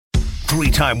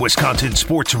Three-time Wisconsin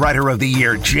Sports Writer of the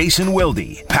Year Jason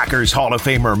Wilde, Packers Hall of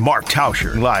Famer Mark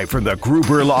Tauscher, live from the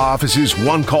Gruber Law Office's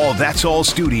One Call That's All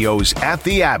studios at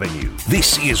the Avenue.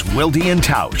 This is Wilde and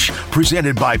Tausch,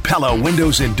 presented by Pella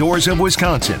Windows and Doors of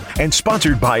Wisconsin, and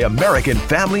sponsored by American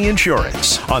Family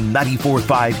Insurance on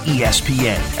 94.5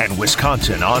 ESPN and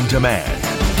Wisconsin On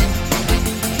Demand.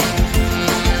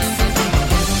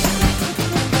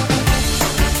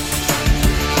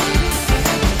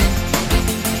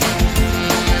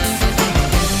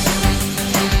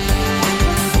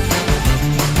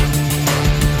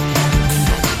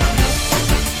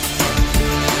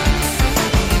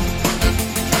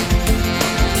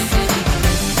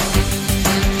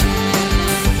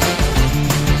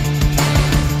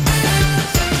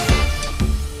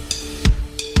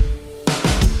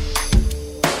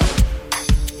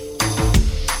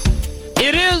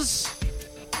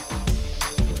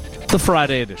 The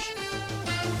Friday edition.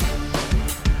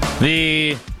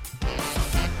 The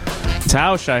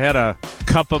Tausch, I had a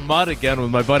cup of mud again with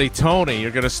my buddy Tony.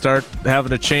 You're going to start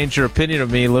having to change your opinion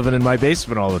of me living in my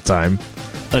basement all the time.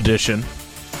 Edition.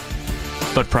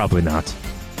 But probably not.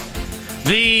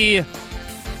 The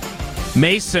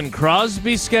Mason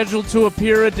Crosby scheduled to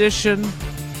appear edition.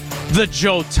 The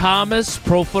Joe Thomas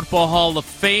Pro Football Hall of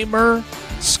Famer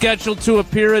scheduled to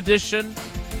appear edition.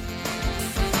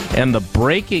 And the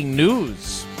breaking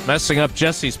news messing up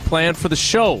Jesse's plan for the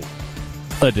show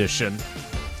edition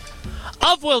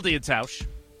of Wilde and Tausch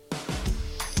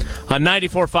on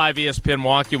 94.5 ESPN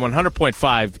Milwaukee,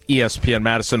 100.5 ESPN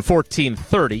Madison,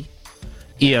 1430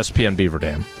 ESPN Beaver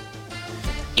Dam,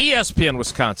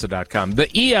 ESPNWisconsin.com, the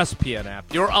ESPN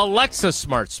app, your Alexa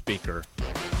smart speaker,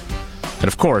 and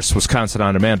of course,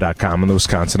 WisconsinOnDemand.com and the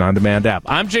Wisconsin On Demand app.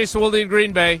 I'm Jason Wilde in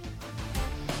Green Bay.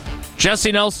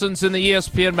 Jesse Nelson's in the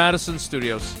ESPN Madison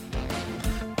studios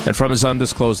and from his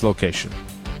undisclosed location.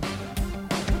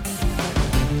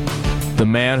 The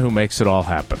man who makes it all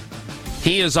happen.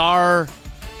 He is our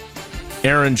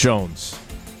Aaron Jones.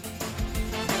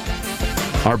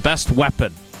 Our best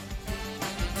weapon.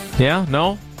 Yeah?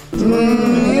 No?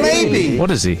 Maybe.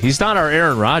 What is he? He's not our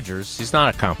Aaron Rodgers. He's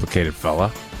not a complicated fella.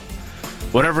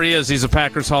 Whatever he is, he's a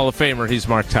Packers Hall of Famer. He's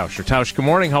Mark Tauscher. Tausch, good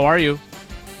morning. How are you?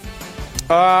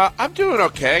 I'm doing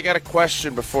okay. I got a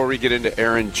question before we get into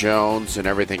Aaron Jones and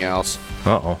everything else.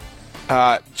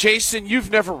 Uh-oh. Jason, you've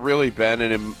never really been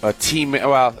in a team.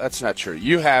 Well, that's not true.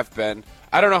 You have been.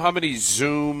 I don't know how many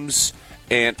Zooms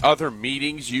and other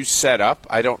meetings you set up.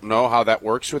 I don't know how that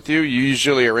works with you. You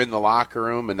usually are in the locker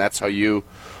room, and that's how you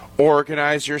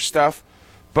organize your stuff.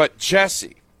 But,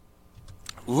 Jesse,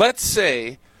 let's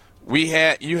say you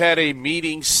had a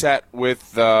meeting set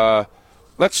with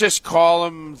let's just call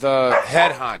him the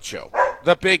head honcho,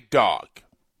 the big dog.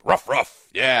 Ruff.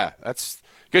 Yeah, that's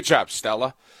good job,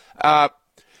 Stella.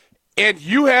 And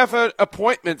you have an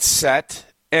appointment set,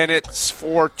 and it's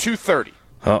for 2:30.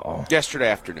 Uh-oh. Yesterday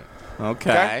afternoon.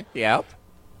 Okay. Yep.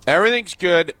 Everything's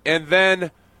good, and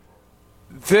then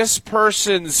this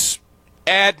person's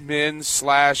admin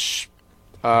slash,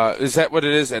 is that what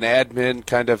it is? An admin,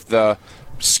 kind of the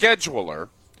scheduler,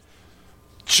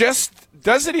 just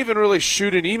doesn't even really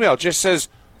shoot an email, just says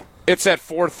it's at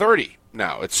 4:30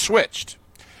 now. It's switched.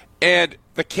 And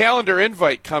the calendar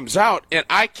invite comes out, and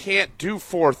I can't do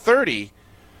 4:30,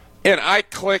 and I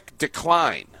click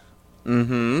decline.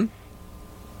 Mm-hmm.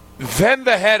 Then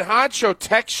the head honcho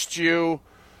texts you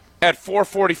at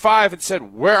 4:45 and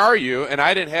said, "Where are you?" And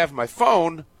I didn't have my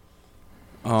phone.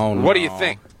 Oh, no. What do you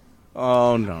think?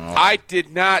 Oh, no. I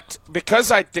did not,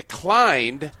 because I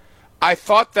declined, I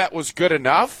thought that was good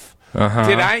enough. Uh-huh.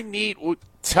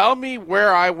 Tell me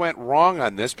where I went wrong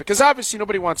on this, because obviously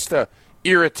nobody wants to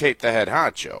irritate the head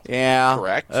honcho. Yeah.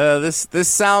 Correct? This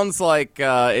sounds like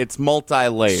it's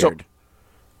multi-layered.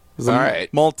 All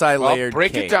right. Multi-layered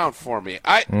break cake. it down for me.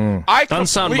 I Doesn't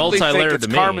sound completely multi-layered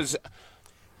think to it's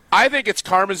I think it's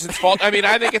Karmazin's fault. I mean,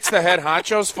 I think it's the head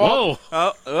honcho's fault.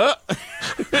 Whoa.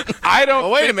 I don't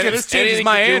wait a think minute, it's this changes anything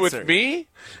my to do answer. with me.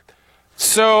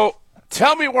 So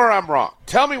tell me where I'm wrong.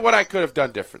 Tell me what I could have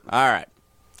done differently. All right.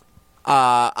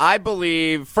 I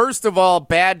believe, first of all,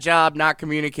 bad job not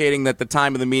communicating that the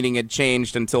time of the meeting had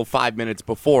changed until 5 minutes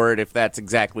before it, if that's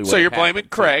exactly what So you're happened. blaming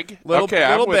Craig. Little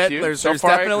I'm with bit. you. There's So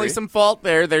far, I definitely agree. some fault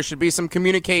there. There should be some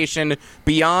communication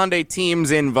beyond a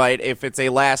team's invite if it's a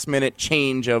last-minute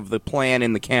change of the plan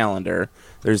in the calendar.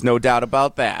 There's no doubt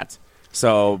about that.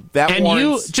 So that And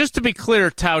warrants... you, just to be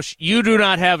clear, Tausch, you do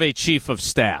not have a chief of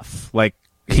staff like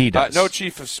he does. No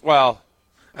chief of... Well...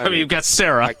 I mean, you've got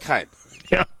Sarah. I kind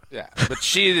Yeah. Yeah, but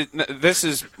this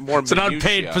is more It's an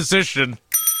unpaid minutia. position.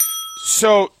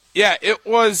 So, yeah, it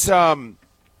was,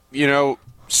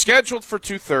 scheduled for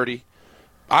 2:30.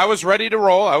 I was ready to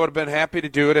roll. I would have been happy to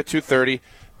do it at 2:30.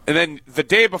 And then the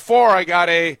day before, I got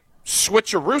a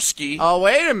switcherooski Oh,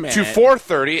 wait a minute. to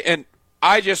 4:30, and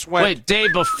I just went Wait, day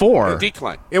before.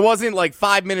 decline. It wasn't like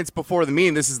 5 minutes before the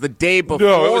meeting. This is the day before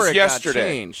No, it was got yesterday.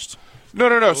 changed.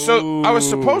 No. So I was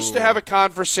supposed to have a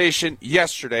conversation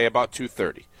yesterday about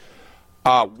 2:30.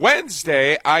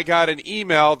 Wednesday, I got an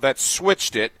email that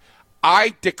switched it.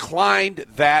 I declined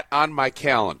that on my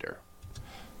calendar.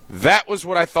 That was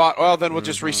what I thought. Well, then we'll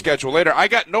just reschedule later. I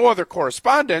got no other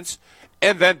correspondence,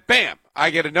 and then bam, I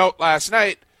get a note last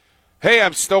night. Hey,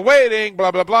 I'm still waiting.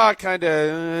 Blah blah blah. Kind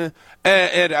of,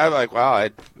 and I'm like, well,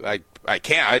 I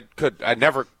can't. I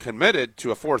never committed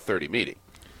to a 4:30 meeting.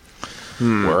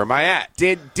 Where am I at?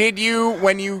 Did you,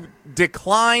 when you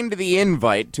declined the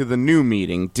invite to the new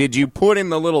meeting, did you put in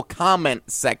the little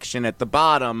comment section at the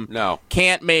bottom? No.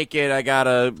 Can't make it. I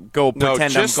gotta go No,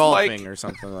 pretend I'm just golfing like- or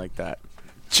something like that.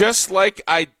 Just like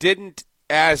I didn't,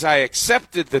 as I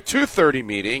accepted the 2:30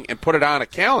 meeting and put it on a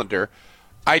calendar,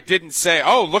 I didn't say,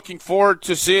 oh, looking forward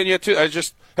to seeing you. I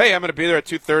just, hey, I'm going to be there at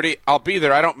 2:30. I'll be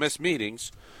there. I don't miss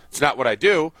meetings. It's not what I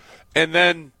do. And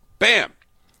then, bam,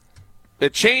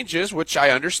 it changes, which I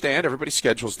understand. Everybody's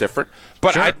schedule's different.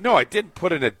 But Sure. I didn't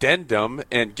put an addendum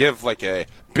and give like a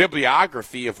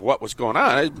bibliography of what was going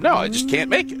on. I just can't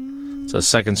make it. It's a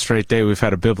second straight day we've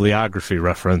had a bibliography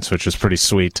reference, which is pretty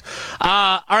sweet.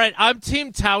 All right, I'm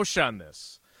Team Tausch on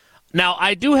this. Now,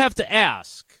 I do have to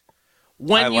ask.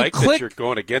 When I you like click, that you're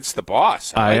going against the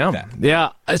boss. I like am. that.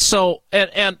 Yeah. So,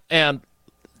 and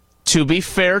to be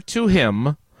fair to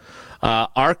him,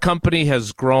 our company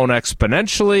has grown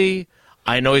exponentially.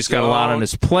 I know he's got a lot on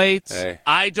his plate. Hey.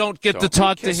 I don't get to Don't be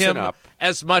talk to kissing him up.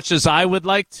 as much as I would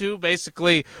like to.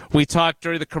 Basically, we talked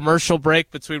during the commercial break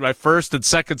between my first and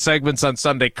second segments on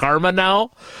Sunday Karma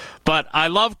now. But I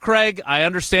love Craig. I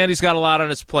understand he's got a lot on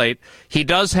his plate. He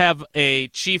does have a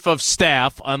chief of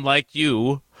staff, unlike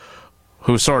you,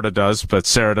 who sort of does, but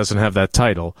Sarah doesn't have that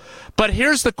title. But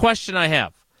here's the question I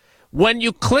have. When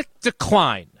you click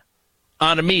decline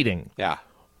on a meeting, Yeah.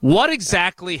 what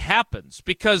exactly happens?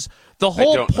 Because the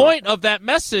whole don't know. point of that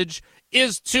message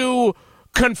is to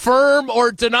confirm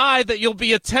or deny that you'll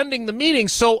be attending the meeting.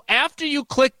 So after you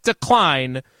click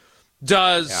decline,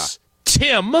 does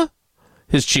Tim,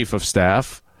 his chief of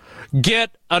staff,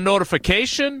 get a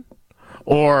notification?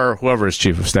 Or whoever his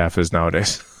chief of staff is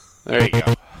nowadays. There you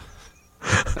go.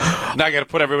 Not going to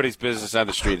put everybody's business on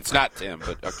the street. It's not Tim,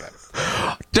 but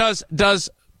okay. Does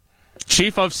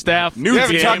chief of staff New You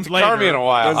haven't Tim talked to later- Carmi in a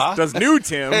while, huh? Does new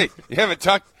Tim? Hey, you haven't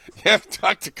talked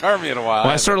to Carmi in a while. Well,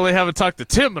 I have certainly haven't talked to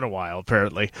Tim in a while,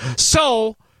 apparently.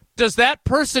 So, does that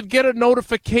person get a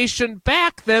notification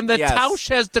back then that Yes. Tausch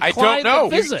has I declined don't know.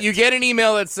 the visit? You get an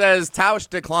email that says Tausch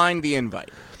declined the invite.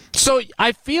 So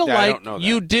I feel Yeah, I like don't know that.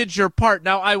 you did your part.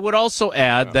 Now, I would also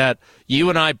add that you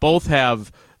and I both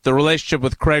have the relationship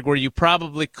with Craig where you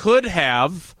probably could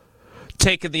have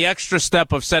taken the extra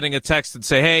step of sending a text and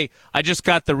say, hey, I just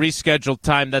got the rescheduled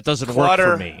time. That doesn't work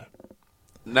Clutter. for me.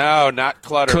 No, not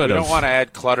clutter. Could've. You don't want to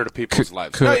add clutter to people's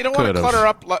lives. could- No, you don't want to could've. clutter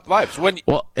up lives.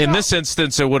 Well, in this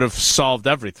instance, it would have solved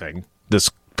everything, this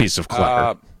piece of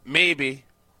clutter. Maybe.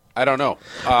 I don't know.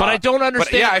 But I don't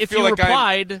understand. yeah, I if feel you like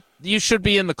replied, you should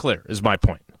be in the clear, is my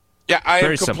point. Yeah, I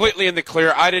Very am simple. completely in the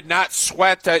clear. I did not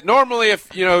sweat that. Normally,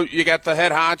 if you got the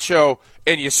head honcho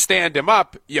and you stand him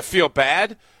up, you feel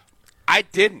bad. I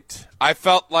didn't. I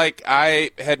felt like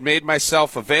I had made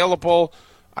myself available.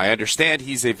 I understand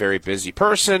he's a very busy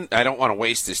person. I don't want to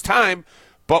waste his time.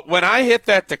 But when I hit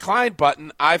that decline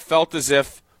button, I felt as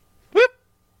if, whoop,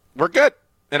 we're good.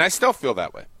 And I still feel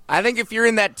that way. I think if you're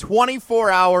in that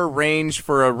 24-hour range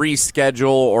for a reschedule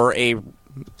or a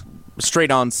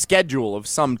straight-on schedule of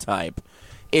some type,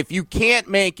 if you can't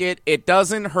make it, it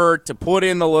doesn't hurt to put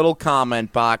in the little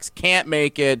comment box, can't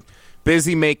make it,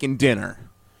 busy making dinner.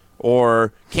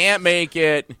 Or can't make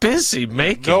it, Busy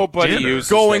making Nobody dinner.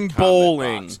 uses going that comment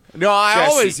bowling. box. No, I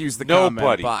Jesse, always use the comment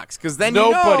nobody. box because then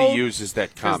Nobody you know, uses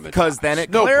that comment because box. then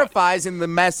it Nobody. clarifies in the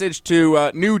message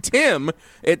to new Tim.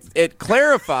 It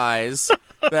clarifies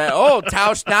that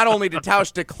Tausch, not only did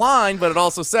Tausch decline, but it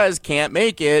also says can't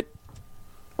make it.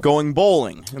 Going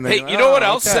bowling. And then, Hey, you know what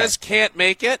else okay. says can't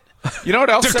make it? You know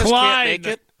what else says Decline. can't make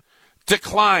it?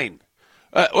 Decline.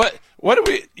 What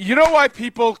do we? You know why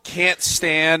people can't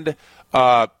stand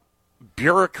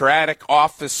bureaucratic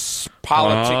office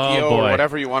politicking Oh, or boy.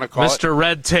 whatever you want to call it? Mr.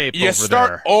 Red Tape You over start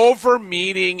there. over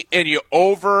meeting and you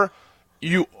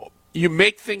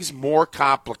make things more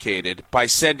complicated by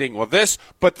sending this,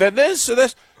 but then this or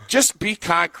this. Just be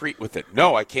concrete with it.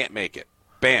 No, I can't make it.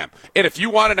 Bam. And if you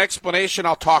want an explanation,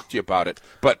 I'll talk to you about it.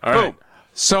 But All boom, right.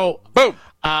 So boom.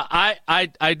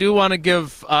 I do want to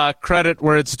give credit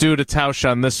where it's due to Tausch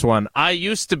on this one. I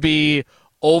used to be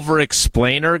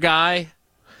over-explainer guy.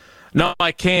 No,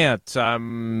 I can't.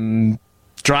 I'm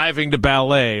driving to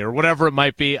ballet or whatever it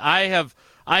might be. I have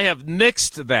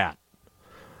nixed that.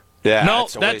 Yeah, no,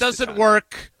 that doesn't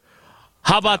work.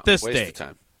 How about this waste day? Of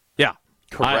time. Yeah.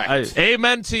 Correct.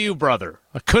 Amen to you, brother.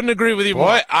 I couldn't agree with you more.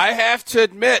 Boy, I have to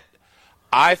admit,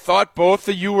 I thought both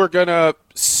of you were going to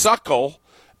suckle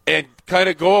and kind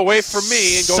of go away from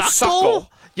me and go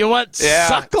suckle. You want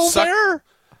suckle there?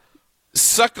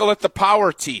 Suckle at the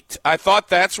power teat. I thought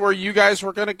that's where you guys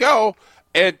were going to go.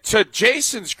 And to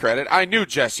Jason's credit, I knew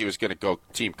Jesse was going to go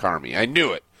Team Carmi. I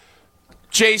knew it.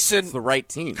 Jason, it's the right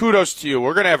team. Kudos to you.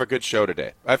 We're going to have a good show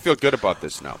today. I feel good about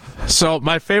this now. So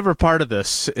my favorite part of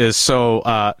this is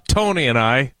Tony and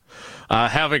I,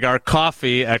 having our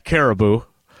coffee at Caribou,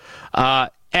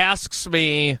 asks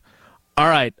me, all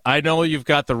right, I know you've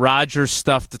got the Rogers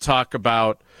stuff to talk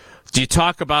about. Do you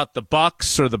talk about the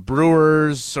Bucks or the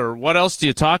Brewers or what else do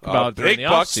you talk about during the big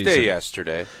Bucks offseason? day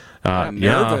yesterday.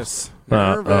 Nervous.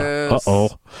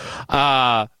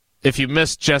 If you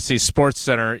missed Jesse's Sports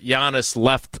Center, Giannis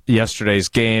left yesterday's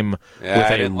game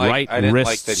with a right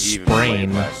wrist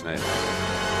sprain. Last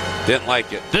night. Didn't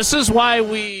like it. This is why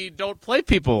we don't play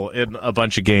people in a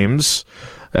bunch of games.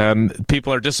 And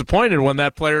people are disappointed when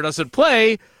that player doesn't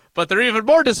play, but they're even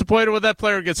more disappointed when that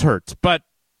player gets hurt. But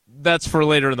that's for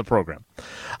later in the program.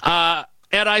 And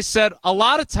I said, a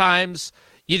lot of times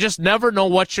you just never know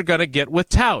what you're going to get with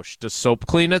Tausch. Does soap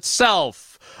clean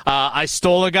itself? I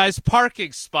stole a guy's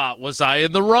parking spot. Was I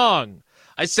in the wrong?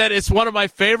 I said it's one of my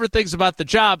favorite things about the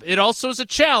job. It also is a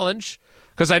challenge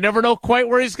because I never know quite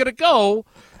where he's going to go.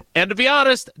 And to be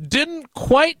honest, didn't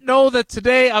quite know that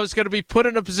today I was going to be put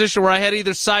in a position where I had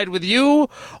either side with you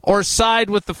or side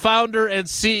with the founder and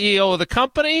CEO of the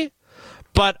company.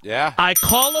 But I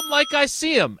call him like I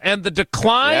see him, and the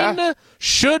decline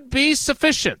should be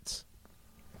sufficient.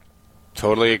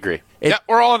 Totally agree.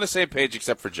 We're all on the same page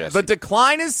except for Jesse. The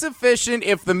decline is sufficient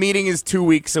if the meeting is 2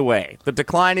 weeks away. The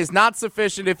decline is not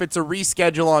sufficient if it's a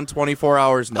reschedule on 24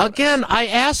 hours notice. Again, I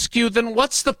ask you, then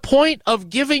what's the point of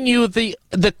giving you the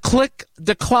click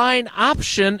decline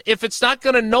option if it's not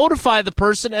going to notify the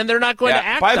person and they're not going to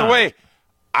act on it? By the way,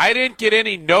 I didn't get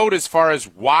any note as far as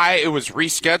why it was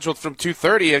rescheduled from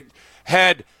 2:30. It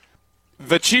had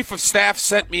the chief of staff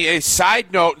sent me a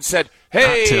side note and said,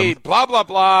 hey, blah, blah,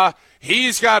 blah.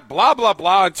 He's got blah, blah,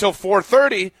 blah until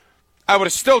 4:30. I would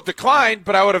have still declined,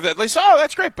 but I would have at least,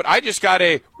 that's great. But I just got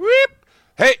a whoop.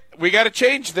 Hey, we got to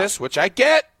change this, which I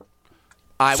get.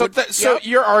 So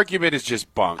your argument is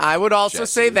just bunk. I would also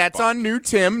say that's on New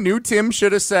Tim. New Tim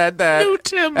should have said that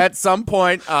at some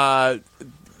point,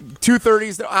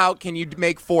 2:30's out. Can you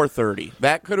make 4:30?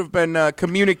 That could have been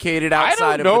communicated outside of the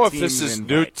team's I don't know if this is invite.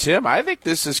 New Tim. I think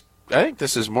this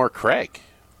is more Craig.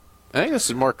 I think this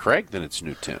is more Craig than it's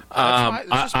New Tim.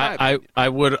 I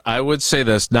would say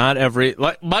this. Not every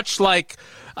much like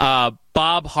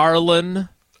Bob Harlan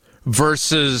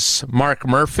versus Mark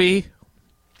Murphy.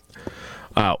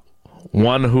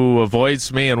 One who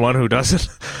avoids me and one who doesn't.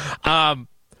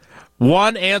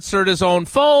 One answered his own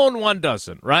phone, one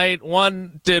doesn't, right?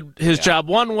 One did his job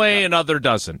one way, another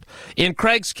doesn't. In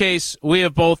Craig's case, we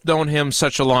have both known him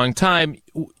such a long time.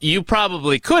 You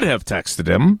probably could have texted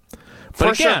him.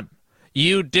 But again,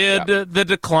 you did the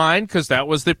decline because that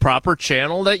was the proper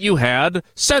channel that you had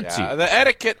sent to you. The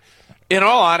etiquette, in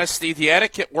all honesty, the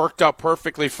etiquette worked out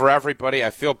perfectly for everybody.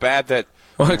 I feel bad that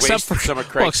except for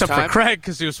Craig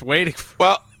because he was waiting.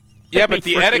 But the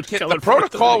etiquette, the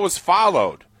protocol was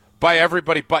followed by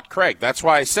everybody but Craig. That's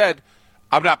why I said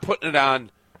I'm not putting it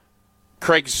on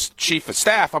Craig's chief of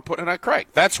staff. I'm putting it on Craig.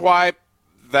 That's why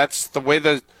that's the way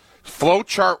the flow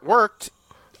chart worked.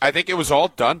 I think it was all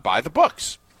done by the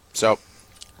books. So,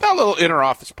 a little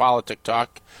inter-office politic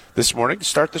talk this morning to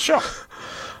start the show.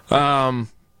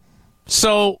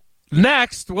 So,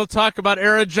 next, we'll talk about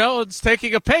Aaron Jones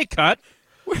taking a pay cut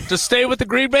to stay with the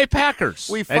Green Bay Packers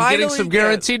and getting some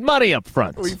guaranteed money up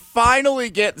front. We finally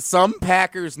get some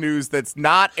Packers news that's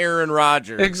not Aaron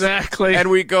Rodgers. Exactly. And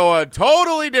we go a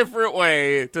totally different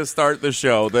way to start the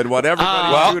show than what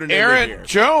everybody's tuning in to hear. Aaron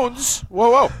Jones,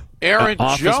 Aaron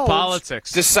Jones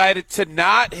politics. decided to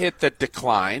not hit the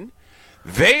decline.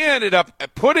 They ended up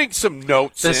putting some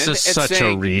notes This in. is such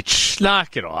a reach.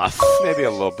 Knock it off. Maybe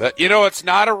a little bit. You know it's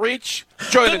not a reach?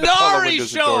 Joining the Color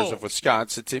Windows and Doors of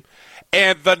Wisconsin team.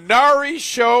 And the Nari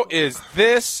Show is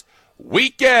this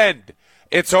weekend.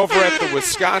 It's over at the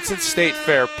Wisconsin State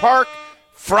Fair Park,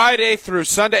 Friday through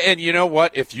Sunday. And you know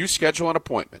what? If you schedule an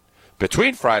appointment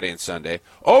between Friday and Sunday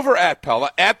over at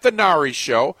Pella at the Nari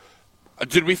Show,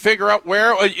 Did we figure out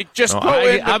where? Just go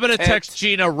in. I'm going to text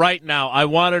Gina right now. I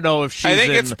want to know if she's I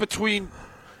think it's between,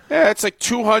 it's like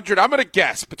 200. I'm going to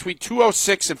guess between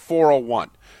 206 and 401.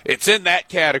 It's in that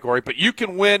category, but you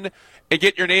can win and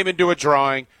get your name into a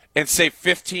drawing and save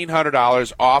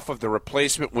 $1,500 off of the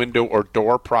replacement window or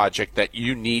door project that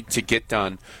you need to get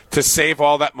done to save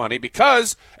all that money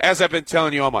because, as I've been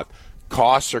telling you all month,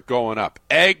 costs are going up.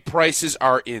 Egg prices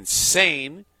are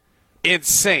insane.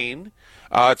 It's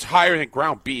higher than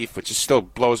ground beef, which still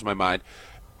blows my mind.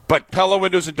 But Pella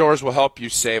Windows and Doors will help you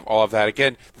save all of that.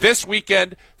 Again, this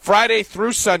weekend, Friday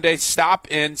through Sunday,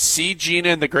 stop in, see Gina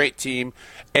and the great team,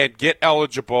 and get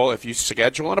eligible if you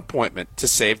schedule an appointment to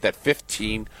save that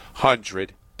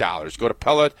 $1,500. Go to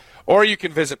Pella, or you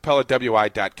can visit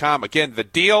PellaWI.com. Again, the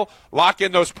deal, lock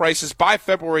in those prices. By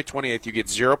February 28th, you get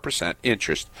 0%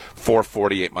 interest for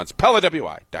 48 months.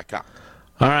 PellaWI.com.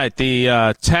 All right,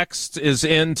 the text is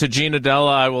in to Gina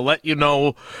Della. I will let you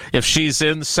know if she's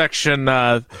in section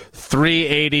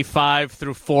 385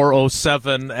 through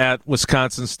 407 at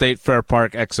Wisconsin State Fair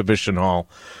Park Exhibition Hall.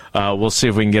 We'll see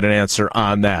if we can get an answer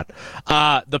on that.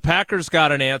 The Packers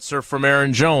got an answer from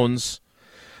Aaron Jones,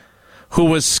 who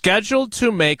was scheduled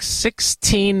to make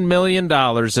 $16 million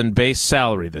in base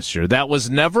salary this year. That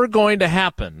was never going to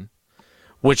happen,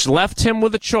 which left him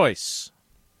with a choice.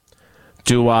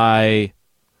 Do I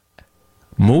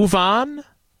move on?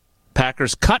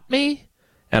 Packers cut me,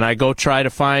 and I go try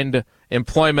to find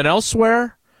employment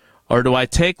elsewhere? Or do I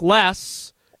take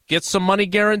less, get some money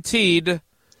guaranteed,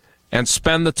 and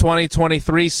spend the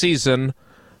 2023 season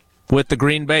with the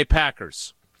Green Bay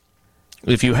Packers?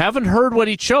 If you haven't heard what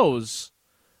he chose,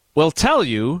 we'll tell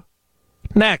you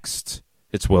next.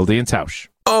 It's Wilde and Tausch.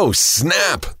 Oh,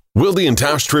 snap! Wilde and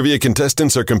Tausch trivia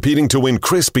contestants are competing to win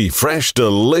crispy, fresh,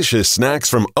 delicious snacks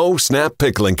from Oh Snap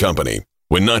Pickling Company.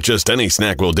 When not just any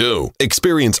snack will do,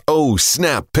 experience Oh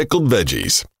Snap Pickled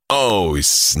Veggies. Oh,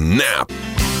 snap!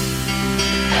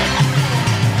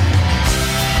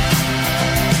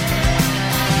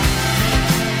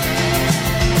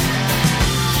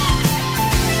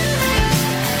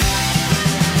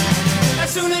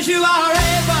 As soon as you are able,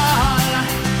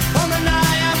 woman,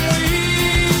 I am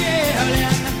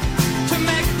willing to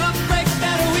make the break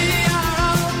that we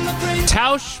are on the brink.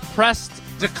 Tausch pressed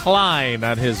decline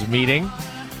on his meeting.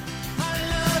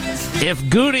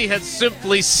 If Goody had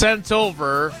simply sent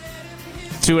over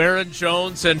to Aaron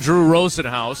Jones and Drew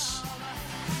Rosenhaus,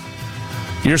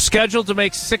 you're scheduled to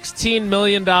make $16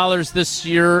 million this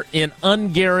year in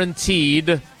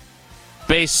unguaranteed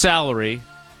base salary.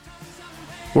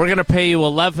 We're going to pay you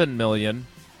 $11 million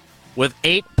with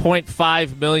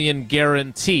 $8.5 million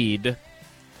guaranteed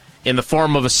in the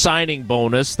form of a signing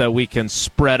bonus that we can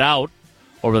spread out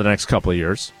over the next couple of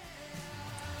years.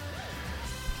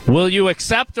 Will you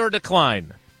accept or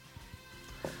decline?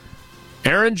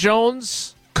 Aaron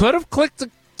Jones could have clicked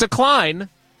decline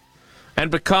and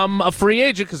become a free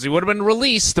agent because he would have been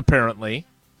released, apparently.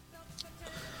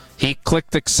 He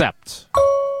clicked accept.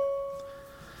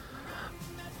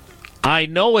 I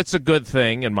know it's a good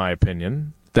thing, in my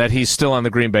opinion, that he's still on the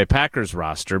Green Bay Packers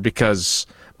roster because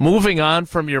moving on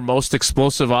from your most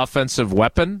explosive offensive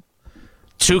weapon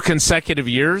 2 consecutive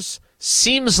years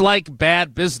seems like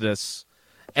bad business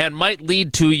and might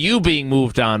lead to you being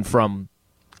moved on from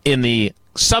in the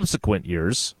subsequent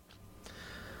years.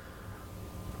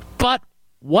 But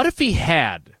what if he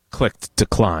had clicked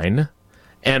decline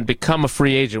and become a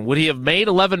free agent? Would he have made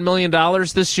 $11 million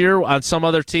this year on some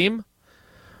other team?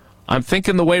 I'm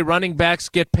thinking the way running backs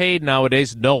get paid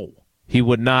nowadays, no, he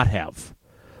would not have.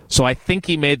 So I think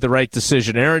he made the right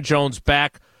decision. Aaron Jones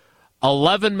back,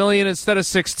 $11 million instead of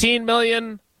 $16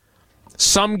 million.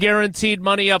 Some guaranteed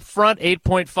money up front,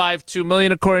 $8.52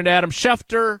 million according to Adam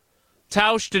Schefter.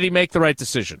 Tausch, did he make the right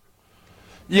decision?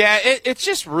 Yeah, it's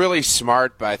just really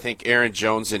smart by, I think, Aaron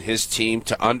Jones and his team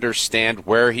to understand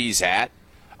where he's at.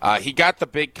 He got the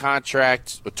big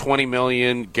contract, $20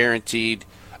 million guaranteed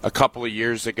a couple of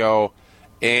years ago,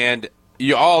 and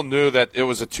you all knew that it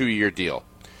was a 2-year deal.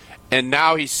 And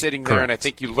now he's sitting there, and I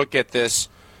think you look at this,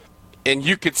 and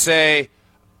you could say,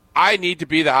 I need to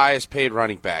be the highest paid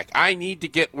running back. I need to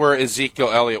get where Ezekiel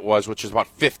Elliott was, which is about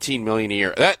 $15 million a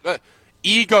year. That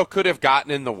ego could have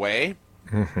gotten in the way.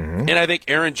 Mm-hmm. And I think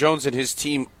Aaron Jones and his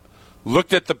team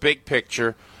looked at the big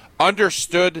picture,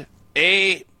 understood,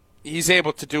 he's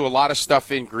able to do a lot of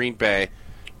stuff in Green Bay,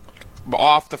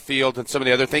 off the field and some of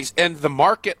the other things, and the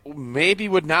market maybe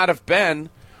would not have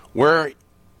been where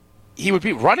he would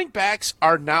be. Running backs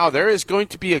are now, there is going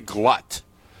to be a glut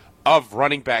of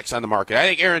running backs on the market. I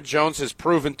think Aaron Jones has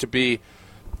proven to be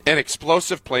an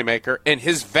explosive playmaker, and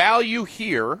his value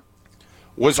here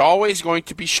was always going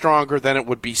to be stronger than it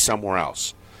would be somewhere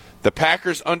else. The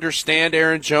Packers understand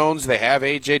Aaron Jones. They have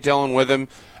A.J. Dillon with him.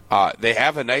 They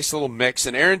have a nice little mix,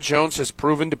 and Aaron Jones has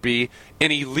proven to be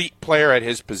an elite player at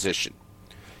his position.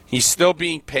 He's still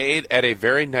being paid at a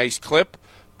very nice clip,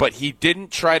 but he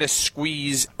didn't try to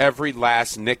squeeze every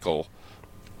last nickel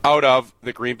out of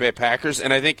the Green Bay Packers,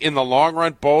 and I think in the long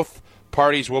run, both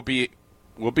parties will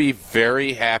be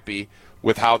very happy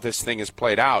with how this thing is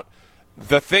played out.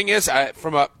 The thing is, I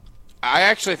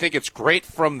actually think it's great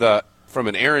from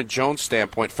an Aaron Jones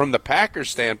standpoint. From the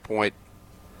Packers standpoint,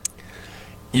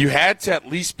 you had to at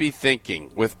least be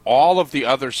thinking with all of the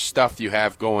other stuff you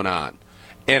have going on,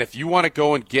 and if you want to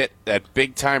go and get that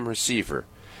big-time receiver,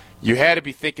 you had to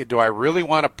be thinking, do I really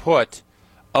want to put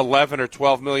 $11 or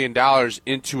 $12 million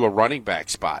into a running back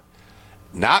spot?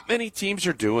 Not many teams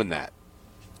are doing that.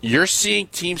 You're seeing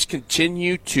teams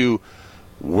continue to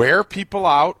wear people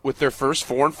out with their first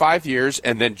 4 and 5 years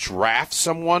and then draft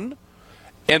someone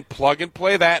and plug and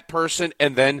play that person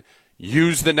and then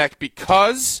use the next,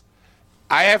 because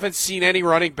I haven't seen any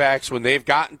running backs when they've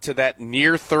gotten to that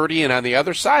near 30 and on the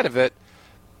other side of it,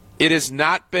 it has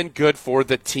not been good for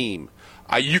the team.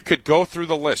 You could go through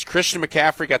the list. Christian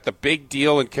McCaffrey got the big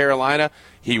deal in Carolina.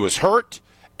 He was hurt,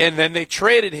 and then they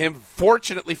traded him.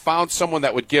 Fortunately, found someone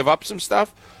that would give up some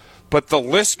stuff. But the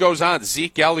list goes on.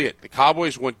 Zeke Elliott, the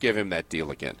Cowboys wouldn't give him that deal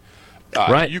again.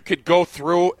 Right. You could go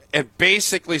through and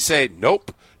basically say,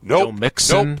 nope, Joe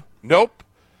Mixon. nope.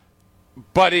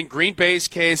 But in Green Bay's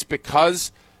case,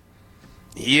 because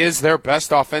he is their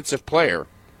best offensive player,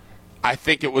 I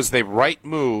think it was the right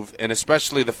move, and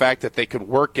especially the fact that they could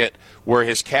work it where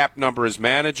his cap number is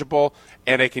manageable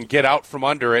and they can get out from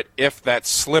under it if that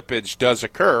slippage does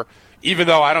occur, even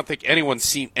though I don't think anyone's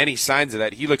seen any signs of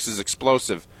that. He looks as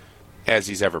explosive as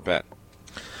he's ever been.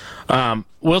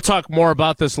 We'll talk more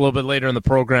about this a little bit later in the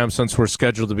program since we're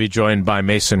scheduled to be joined by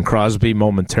Mason Crosby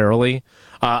momentarily,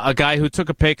 a guy who took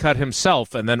a pay cut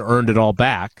himself and then earned it all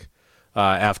back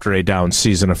after a down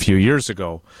season a few years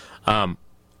ago.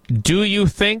 Do you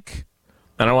think,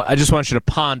 and I just want you to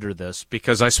ponder this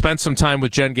because I spent some time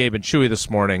with Jen, Gabe, and Chewy this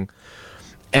morning,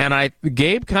 and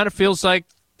Gabe kind of feels like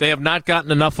they have not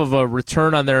gotten enough of a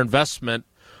return on their investment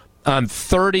on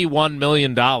 $31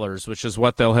 million, which is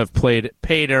what they'll have paid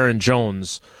Aaron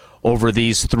Jones over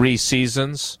these 3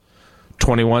 seasons,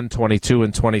 21, 22,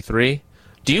 and 23.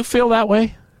 Do you feel that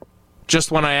way?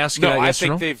 Just when I ask you that, yes or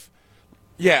no? I think they've.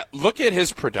 Yeah, look at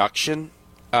his production.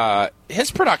 His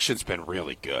production's been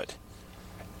really good.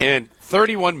 And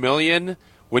 $31 million,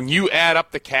 when you add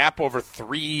up the cap over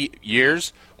 3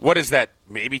 years, what is that?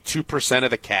 Maybe 2%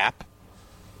 of the cap?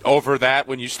 Over that,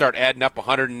 when you start adding up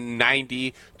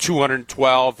 190,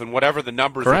 212, and whatever the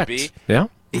numbers Correct. would be, yeah,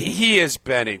 he has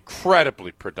been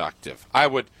incredibly productive. I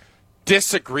would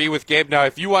disagree with Gabe. Now,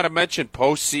 if you want to mention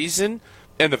postseason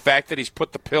and the fact that he's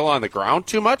put the pill on the ground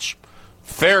too much,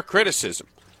 fair criticism.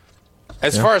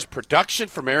 As far as production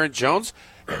from Aaron Jones,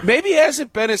 maybe he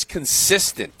hasn't been as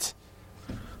consistent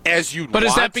as you'd want. But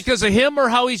is that because of him or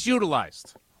how he's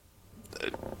utilized?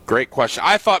 Great question.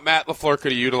 I thought Matt LaFleur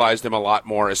could have utilized him a lot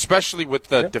more, especially with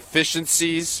the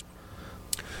deficiencies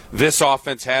this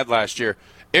offense had last year.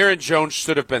 Aaron Jones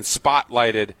should have been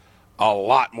spotlighted a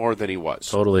lot more than he was.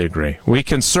 Totally agree. We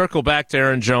can circle back to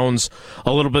Aaron Jones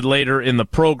a little bit later in the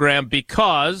program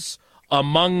because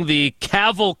among the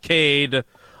cavalcade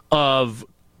of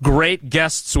great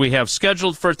guests we have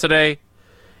scheduled for today,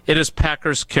 it is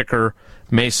Packers kicker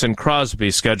Mason Crosby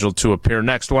scheduled to appear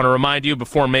next. I want to remind you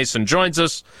before Mason joins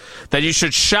us that you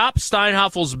should shop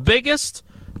Steinhaffel's biggest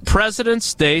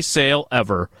President's Day sale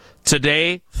ever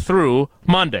today through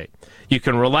Monday. You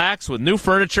can relax with new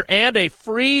furniture and a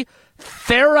free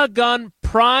Theragun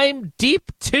Prime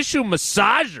deep tissue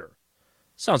massager.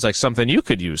 Sounds like something you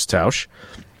could use, Tausch.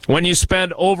 When you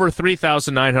spend over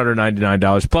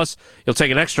 $3,999, plus you'll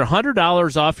take an extra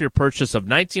 $100 off your purchase of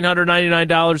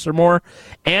 $1,999 or more,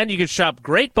 and you can shop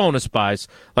great bonus buys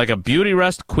like a Beauty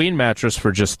Rest Queen mattress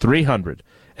for just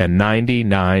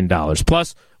 $399.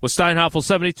 Plus, with Steinhafel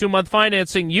 72-month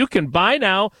financing, you can buy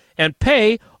now and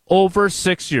pay over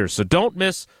 6 years. So don't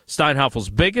miss Steinhafel's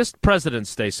biggest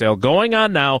President's Day sale going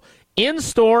on now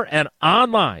in-store and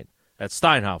online at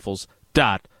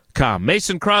steinhafels.com.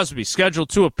 Mason Crosby scheduled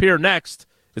to appear next.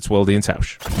 It's Wilde and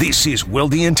Tausch. This is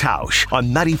Wilde and Tausch on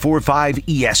 94.5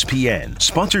 ESPN.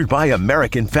 Sponsored by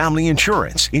American Family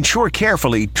Insurance. Insure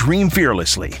carefully, dream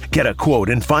fearlessly. Get a quote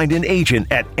and find an agent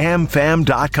at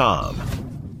amfam.com.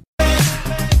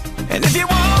 And if you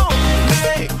want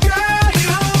me, girl,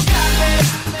 you got me.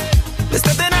 There's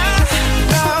nothing I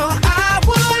know I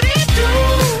wouldn't do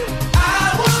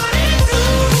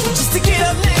just to get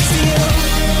up next to you.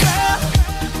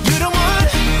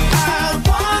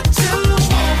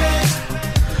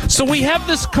 So we have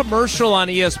this commercial on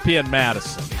ESPN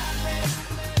Madison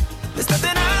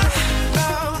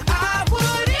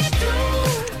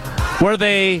where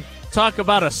they talk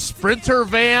about a Sprinter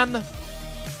van.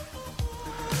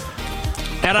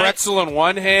 And Pretzel in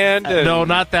one hand. And, no,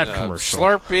 not that commercial.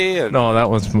 Slurpee. And, No, that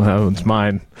one's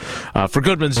mine. For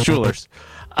Goodman's Jewelers.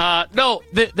 No,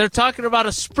 they're talking about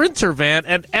a Sprinter van,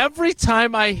 and every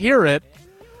time I hear it,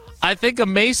 I think of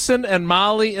Mason and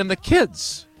Molly and the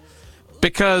kids.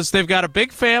 Because they've got a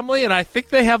big family, and I think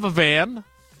they have a van.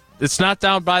 It's not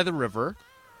down by the river.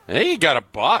 Hey, you got a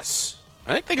bus.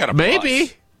 I think they got a bus.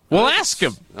 Maybe. We'll ask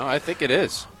him. No, I think it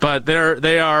is. But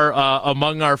they are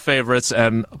among our favorites,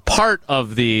 and part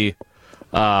of the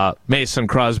Mason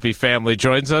Crosby family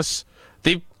joins us.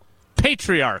 The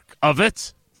patriarch of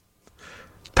it,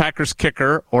 Packers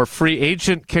kicker, or free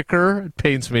agent kicker, it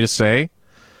pains me to say.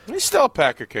 He's still a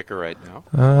Packer kicker right now.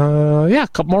 Yeah, a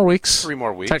couple more weeks. 3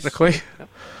 more weeks. Technically. Yep.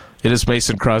 It is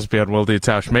Mason Crosby on Wilde and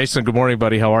Tausch. Mason, good morning,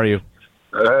 buddy. How are you?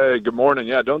 Hey, good morning.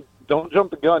 Yeah, don't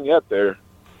jump the gun yet there.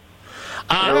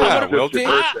 Yeah, It's just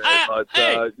your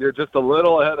birthday, but you're just a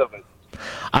little ahead of it.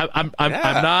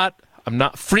 I'm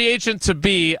not free agent to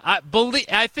be.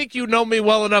 I think you know me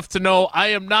well enough to know I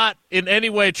am not in any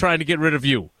way trying to get rid of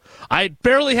you. I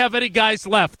barely have any guys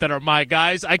left that are my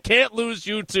guys. I can't lose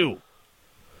you too.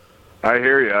 I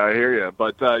hear you.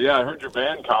 But yeah, I heard your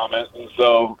van comment, and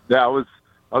so yeah, I was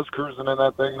cruising in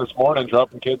that thing this morning,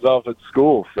 dropping kids off at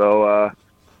school. So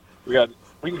we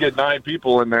can get 9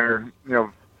 people in there,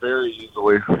 very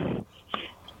easily.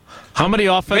 How many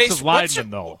offensive Mace, linemen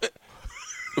though?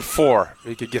 4.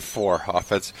 We could get 4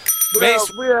 offense. Well,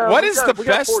 Mace, yeah, what we is got, the we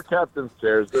got best? 4 captain's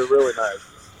chairs. They're really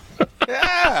nice.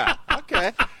 Yeah.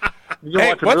 Okay. You can Hey,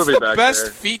 watch a what's movie the back best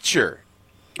there. feature?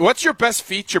 What's your best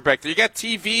feature back there? You got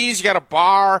TVs, you got a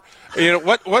bar.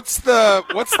 What's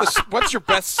your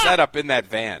best setup in that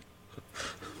van?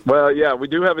 Well, yeah, we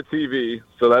do have a TV,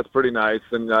 so that's pretty nice,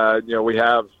 and we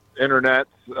have internet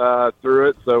through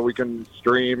it, so we can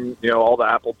stream all the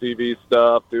Apple TV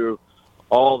stuff to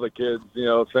all the kids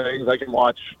things. I can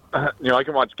watch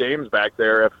games back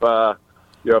there if I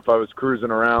was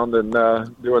cruising around and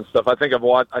doing stuff. I think I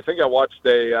watched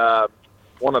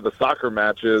one of the soccer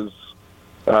matches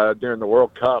during the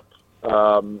World Cup.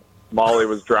 Molly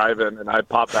was driving, and I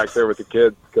popped back there with the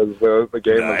kids because the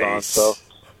game was on. So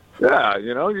yeah,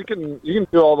 you can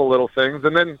do all the little things,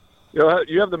 and then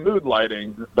you have the mood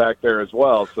lighting back there as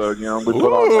well. So we put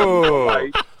on the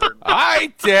lights.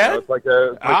 I did. It's like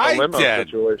a limo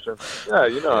situation. Yeah,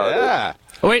 Yeah.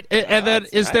 Wait, and then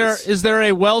is there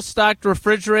a well-stocked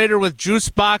refrigerator with juice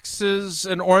boxes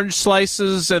and orange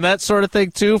slices and that sort of thing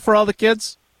too for all the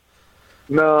kids?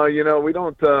 No, we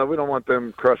don't want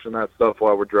them crushing that stuff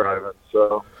while we're driving.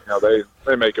 So they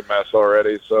make a mess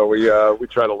already. So we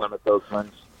try to limit those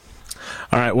things.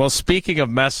 All right. Well, speaking of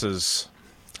messes,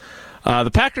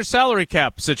 the Packers salary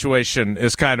cap situation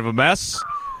is kind of a mess.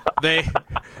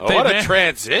 What a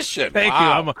transition! Thank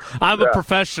wow. you. I'm a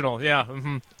professional. Yeah.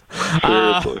 Mm-hmm.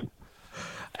 Seriously.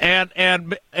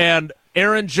 And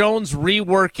Aaron Jones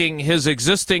reworking his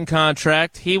existing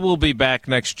contract. He will be back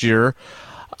next year.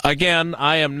 Again,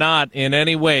 I am not in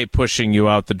any way pushing you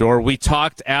out the door. We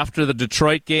talked after the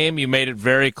Detroit game. You made it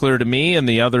very clear to me and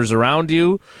the others around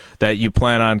you that you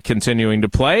plan on continuing to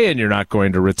play and you're not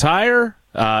going to retire.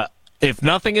 If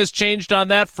nothing has changed on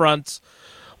that front,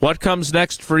 what comes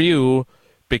next for you?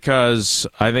 Because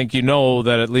I think you know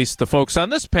that at least the folks on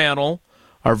this panel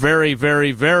are very,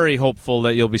 very, very hopeful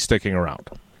that you'll be sticking around.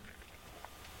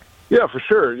 Yeah, for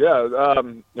sure. Yeah,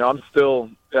 I'm still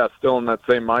in that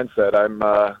same mindset. I'm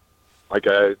like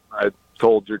I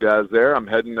told your guys there. I'm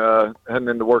heading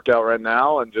into workout right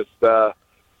now, and just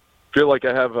feel like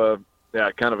I have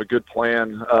kind of a good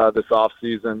plan this off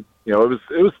season. It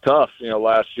was tough.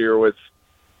 Last year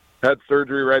had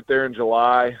surgery right there in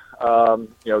July.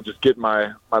 Just getting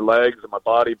my legs and my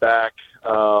body back.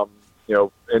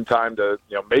 In time to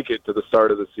make it to the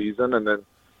start of the season, and then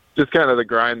just kind of the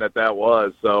grind that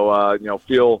was. So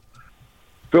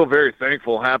feel very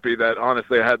thankful, happy that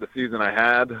honestly I had the season I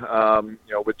had.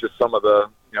 With just some of the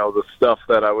the stuff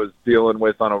that I was dealing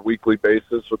with on a weekly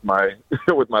basis with my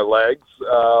with my legs.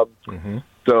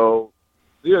 So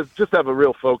just have a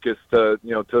real focus to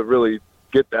to really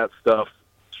get that stuff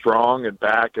strong and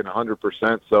back and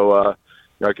 100%. So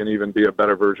I can even be a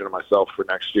better version of myself for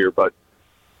next year. But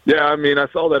yeah, I mean, I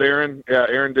saw that Aaron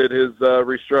did his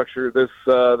restructure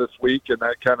this week, and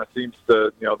that kind of seems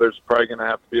to, there's probably going to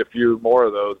have to be a few more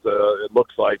of those. It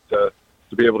looks like to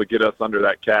be able to get us under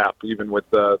that cap, even with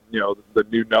the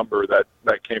new number that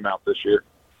came out this year.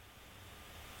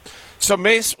 So,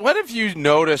 Mace, what have you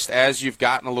noticed as you've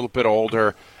gotten a little bit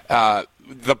older,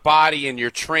 the body and your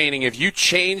training? Have you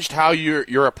changed how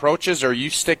your approach is, or are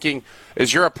you sticking –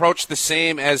 is your approach the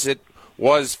same as it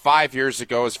was 5 years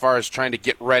ago as far as trying to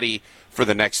get ready for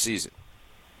the next season?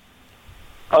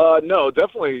 No,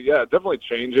 definitely, definitely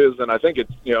changes, and I think it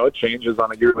changes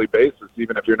on a yearly basis,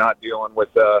 even if you're not dealing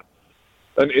with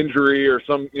an injury or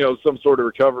some sort of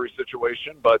recovery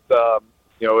situation. But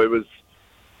it was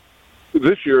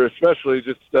this year especially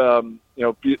just to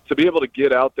be able to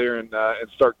get out there and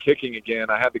start kicking again.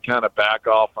 I had to kind of back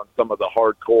off on some of the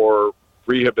hardcore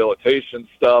rehabilitation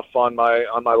stuff on my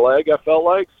leg. I felt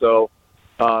like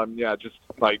just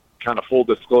like kind of full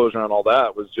disclosure on all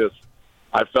that was just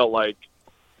I felt like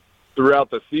throughout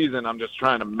the season I'm just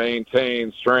trying to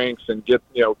maintain strengths and get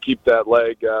keep that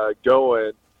leg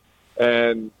going.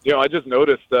 And I just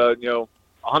noticed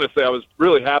honestly, I was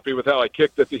really happy with how I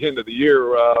kicked at the end of the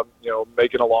year,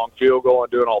 making a long field goal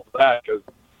and doing all of that, because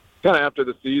kind of after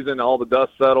the season, all the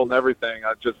dust settled and everything,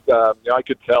 I just, I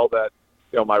could tell that,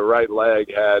 my right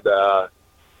leg had,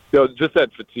 just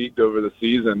had fatigued over the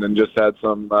season and just had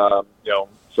some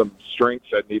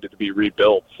strengths that needed to be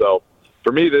rebuilt. So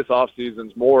for me, this off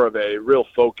season's more of a real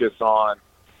focus on,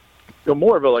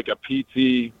 more of a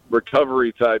PT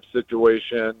recovery type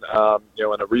situation,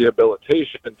 and a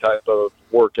rehabilitation type of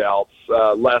workouts,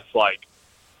 less like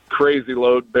crazy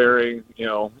load bearing,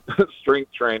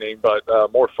 strength training, but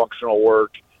more functional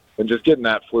work and just getting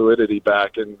that fluidity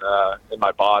back in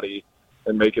my body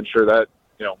and making sure that,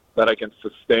 that I can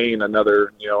sustain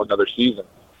another season.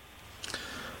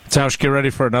 Tausch, get ready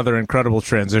for another incredible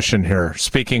transition here.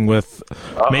 Speaking with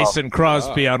Mason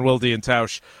Crosby on Wilde and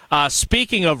Tausch.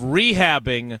 Speaking of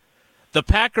rehabbing, the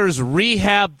Packers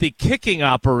rehabbed the kicking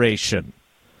operation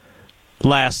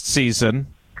last season.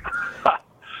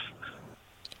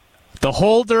 The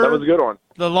holder. That was a good one.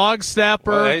 The long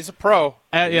snapper. Well, he's a pro.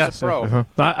 Yes. He's a pro. Uh-huh.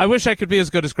 I wish I could be as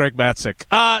good as Greg Matzik.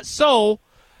 So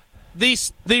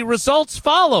the results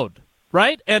followed,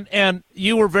 right? And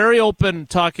you were very open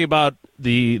talking about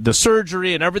the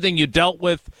surgery and everything you dealt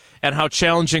with and how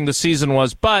challenging the season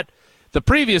was. But the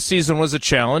previous season was a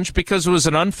challenge because it was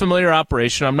an unfamiliar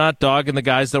operation. I'm not dogging the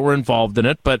guys that were involved in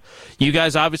it, but you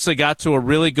guys obviously got to a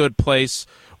really good place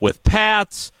with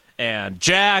Pat and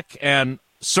Jack and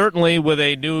certainly with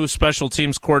a new special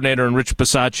teams coordinator in Rich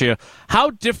Bisaccia. How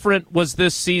different was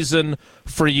this season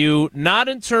for you, not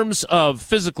in terms of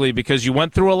physically because you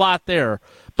went through a lot there,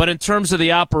 but in terms of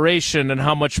the operation and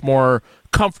how much more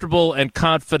comfortable and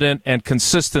confident and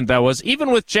consistent that was,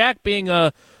 even with Jack being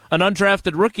an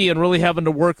undrafted rookie and really having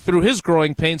to work through his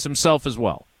growing pains himself as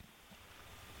well?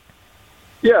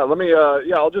 Yeah, let me.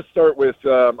 I'll just start with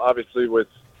obviously with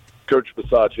Coach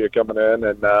Bisaccia coming in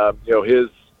and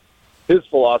his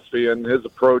philosophy and his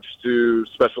approach to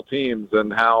special teams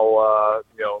and how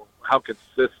how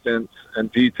consistent and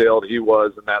detailed he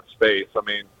was in that space. I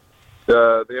mean,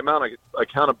 the amount of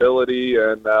accountability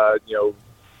and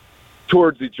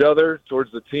towards each other,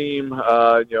 towards the team,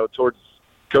 towards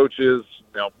coaches,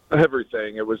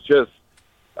 everything. It was just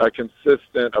a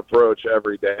consistent approach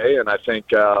every day. And I think,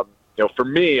 for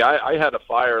me, I had a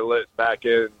fire lit back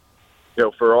in,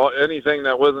 for anything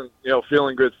that wasn't,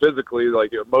 feeling good physically,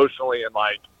 like emotionally and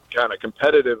like kind of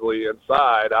competitively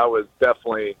inside, I was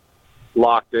definitely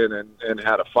locked in and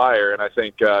had a fire. And I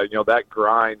think, that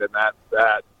grind and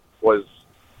that was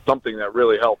something that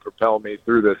really helped propel me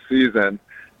through this season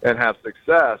and have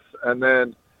success. And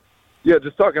then,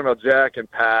 just talking about Jack and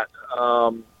Pat,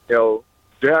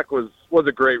 Jack was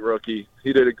a great rookie.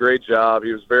 He did a great job.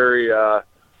 He was very,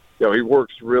 he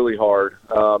works really hard.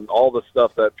 All the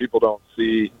stuff that people don't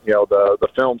see, the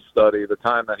film study, the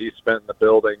time that he spent in the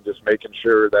building, just making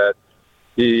sure that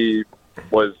he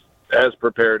was as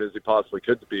prepared as he possibly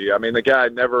could be. I mean, the guy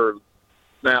never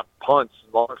snapped punts,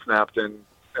 long snapped in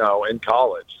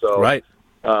college. So, right.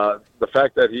 The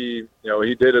fact that he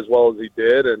did as well as he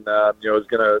did, and is going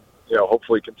to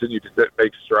hopefully continue to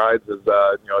make strides is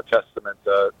a testament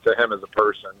to him as a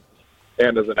person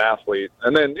and as an athlete.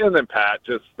 And then Pat,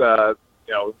 just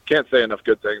can't say enough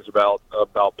good things about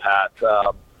Pat.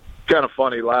 Kind of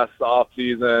funny, last off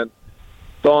season,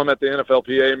 saw him at the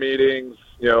NFLPA meetings.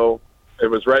 It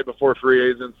was right before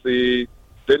free agency.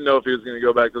 Didn't know if he was going to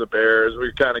go back to the Bears. We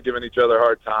were kind of giving each other a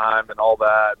hard time and all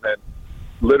that. And then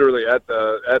literally at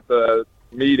the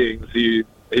meetings, he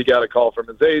got a call from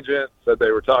his agent, said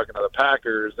they were talking to the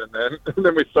Packers, and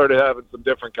then we started having some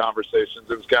different conversations.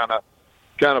 It was kind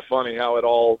of funny how it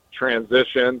all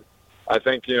transitioned. I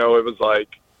think it was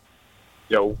like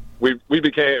we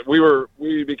became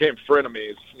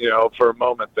frenemies for a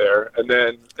moment there, and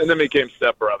then became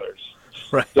stepbrothers.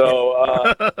 Right. So,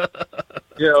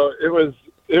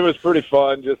 it was pretty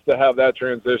fun just to have that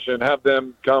transition, have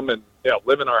them come and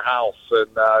live in our house, and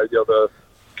the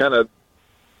kind of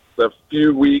the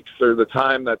few weeks or the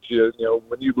time that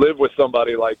when you live with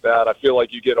somebody like that, I feel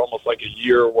like you get almost like a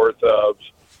year worth of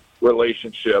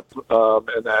relationship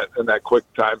in that quick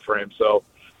time frame. So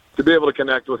to be able to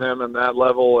connect with him on that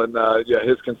level, and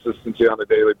his consistency on a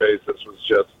daily basis was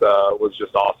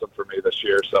just awesome for me this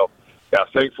year. So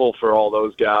thankful for all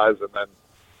those guys, and then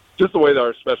just the way that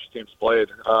our special teams played.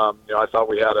 I thought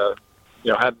we had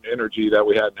had an energy that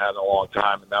we hadn't had in a long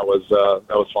time, and that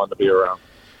was fun to be around.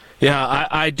 Yeah,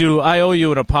 I do. I owe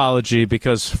you an apology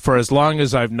because for as long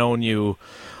as I've known you,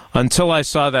 until I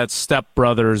saw that Step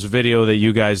Brothers video that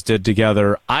you guys did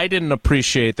together, I didn't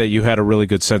appreciate that you had a really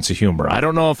good sense of humor. I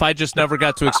don't know if I just never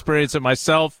got to experience it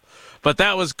myself, but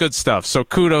that was good stuff. So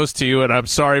kudos to you, and I'm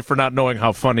sorry for not knowing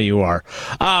how funny you are.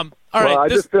 All right, I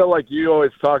just feel like you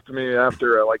always talk to me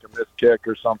after a missed kick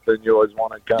or something. You always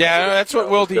want to kind of that's what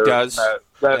Wildy does.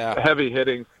 That heavy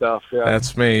hitting stuff. Yeah,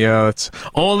 that's me. Yeah, it's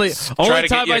only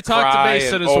time I talk to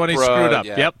Mason is when he screwed up.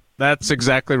 Yeah. Yep, that's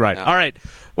exactly right. Yeah. All right.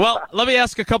 Well, let me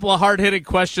ask a couple of hard hitting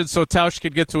questions so Tausch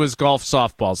can get to his golf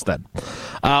softballs. Then,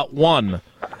 one,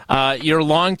 your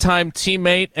longtime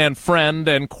teammate and friend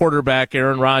and quarterback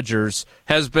Aaron Rodgers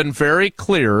has been very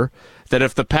clear that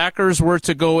if the Packers were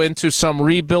to go into some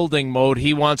rebuilding mode,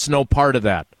 he wants no part of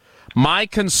that. My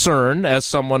concern, as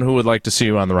someone who would like to see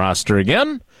you on the roster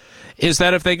again, is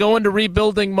that if they go into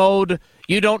rebuilding mode,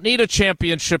 you don't need a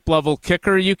championship-level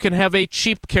kicker. You can have a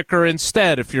cheap kicker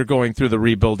instead if you're going through the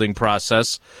rebuilding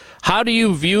process. How do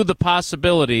you view the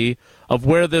possibility of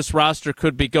where this roster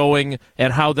could be going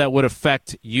and how that would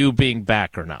affect you being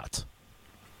back or not?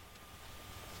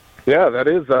 Yeah, that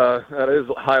is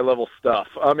high-level stuff.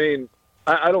 I mean,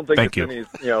 I don't think Thank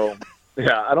it's you. any,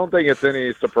 I don't think it's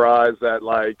any surprise that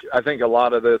I think a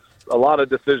lot of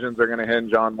decisions are going to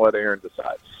hinge on what Aaron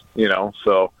decides.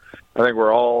 So I think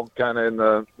we're all kind of in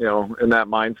the in that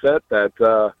mindset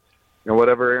that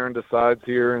whatever Aaron decides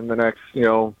here in the next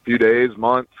few days,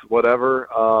 months, whatever,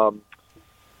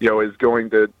 is going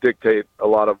to dictate a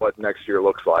lot of what next year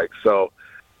looks like. So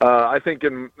I think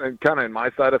in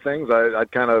my side of things,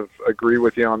 I'd kind of agree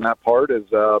with you on that part.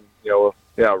 Is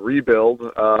rebuild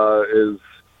is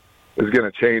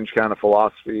going to change kind of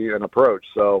philosophy and approach.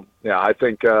 So I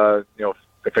think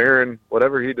if Aaron,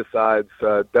 whatever he decides,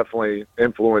 definitely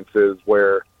influences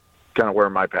where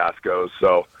my path goes.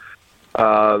 So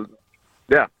I'm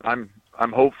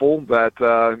hopeful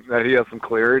that he has some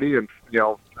clarity and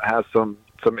has some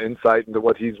insight into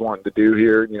what he's wanting to do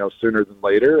here sooner than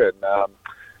later.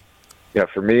 And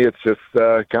for me, it's just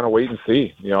kind of wait and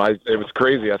see. It was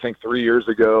crazy. I think 3 years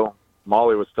ago,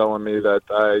 Molly was telling me that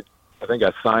I think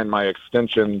I signed my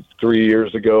extension 3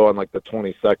 years ago on the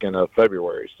 22nd of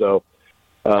February. So,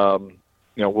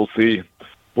 we'll see.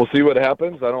 We'll see what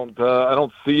happens. I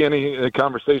don't see any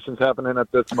conversations happening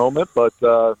at this moment, but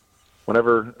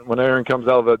when Aaron comes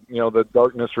out of the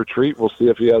darkness retreat, we'll see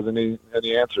if he has any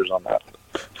answers on that.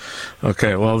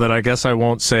 Okay, well, then I guess I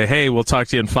won't say, hey, we'll talk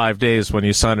to you in 5 days when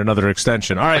you sign another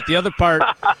extension. All right, the other part,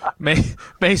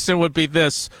 Mason, would be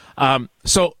this.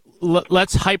 So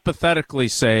let's hypothetically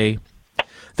say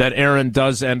that Aaron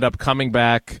does end up coming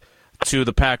back to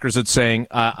the Packers and saying,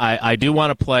 I do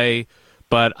want to play,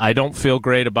 but I don't feel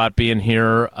great about being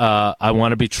here. I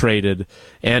want to be traded.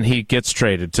 And he gets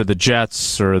traded to the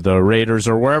Jets or the Raiders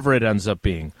or wherever it ends up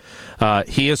being.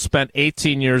 He has spent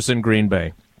 18 years in Green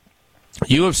Bay.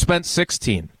 You have spent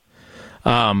 16.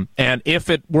 And if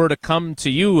it were to come to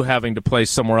you having to play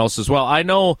somewhere else as well, I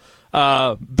know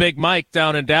Big Mike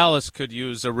down in Dallas could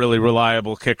use a really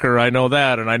reliable kicker. I know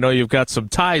that, and I know you've got some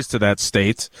ties to that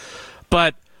state.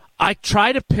 But I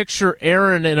try to picture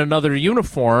Aaron in another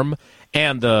uniform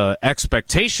and the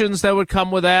expectations that would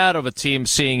come with that of a team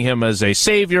seeing him as a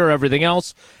savior, everything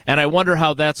else, and I wonder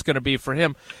how that's going to be for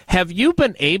him. Have you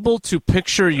been able to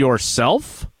picture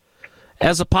yourself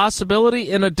as a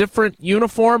possibility in a different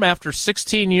uniform after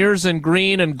 16 years in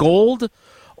green and gold?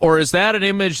 Or is that an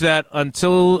image that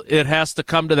until it has to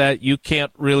come to that, you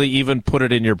can't really even put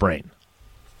it in your brain?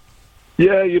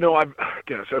 Yeah,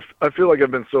 I feel like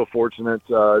I've been so fortunate,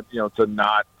 to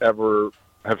not ever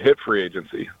have hit free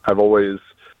agency. I've always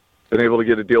been able to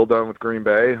get a deal done with Green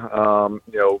Bay,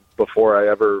 before I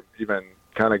ever even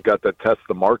kind of got to test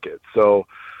the market. So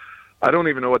I don't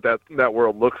even know what that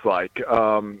world looks like.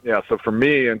 So for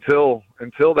me, until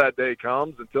that day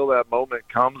comes, until that moment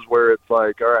comes where it's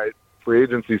like, all right, free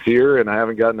agency's here and I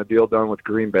haven't gotten a deal done with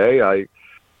Green Bay, I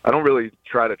don't really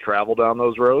try to travel down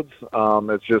those roads.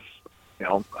 It's just,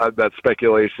 that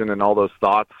speculation and all those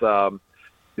thoughts.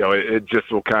 it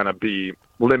just will kind of be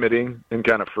limiting and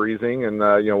kind of freezing and,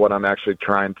 what I'm actually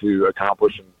trying to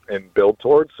accomplish and build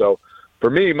towards. So for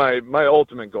me, my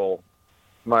ultimate goal,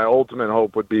 my ultimate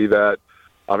hope would be that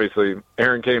obviously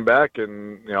Aaron came back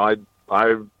and,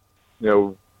 I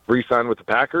re-signed with the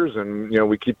Packers and,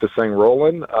 we keep this thing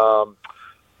rolling. My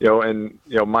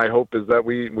hope is that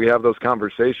we have those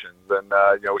conversations and,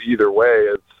 either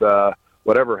way, it's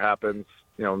whatever happens,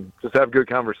 just have good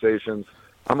conversations.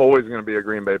 I'm always going to be a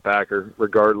Green Bay Packer,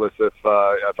 regardless if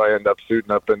I end up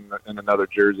suiting up in another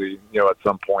jersey, at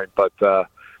some point. But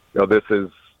this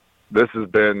has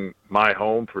been my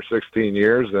home for 16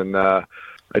 years, and I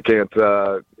can't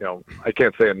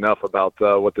say enough about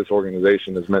what this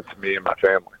organization has meant to me and my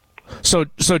family. So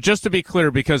just to be clear,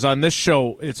 because on this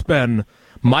show it's been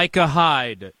Micah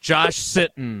Hyde, Josh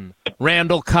Sitton,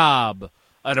 Randall Cobb,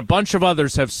 and a bunch of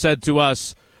others have said to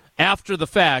us after the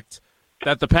fact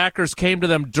that the Packers came to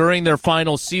them during their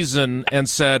final season and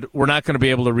said, we're not going to be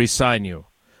able to re-sign you,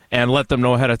 and let them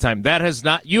know ahead of time.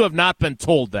 You have not been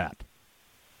told that.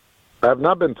 I have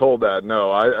not been told that,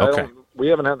 no. Okay. We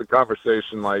haven't had the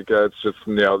conversation like it's just,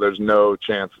 there's no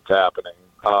chance it's happening.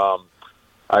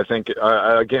 I think,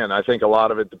 I think a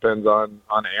lot of it depends on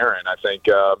Aaron. I think,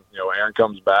 Aaron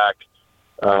comes back.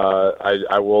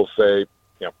 I will say,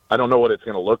 I don't know what it's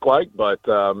going to look like, but,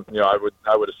 I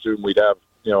would assume we'd have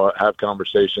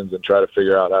conversations and try to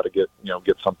figure out how to get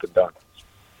something done.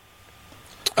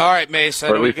 All right, Mace,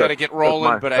 I know we got to get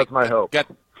rolling, that's my hope.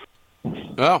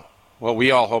 Oh, well,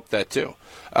 we all hope that too.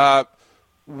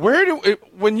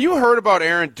 When you heard about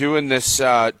Aaron doing this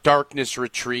darkness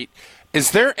retreat,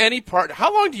 is there any part?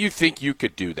 How long do you think you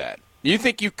could do that? You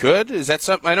think you could? Is that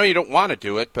something? I know you don't want to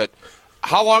do it, but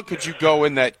how long could you go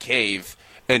in that cave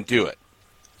and do it?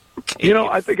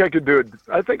 I think I could do it.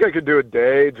 I think I could do a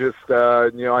day. Just,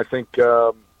 I think,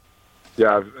 I've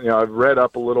read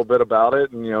up a little bit about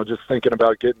it, and just thinking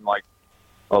about getting like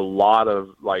a lot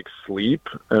of like sleep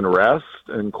and rest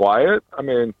and quiet. I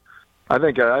mean, I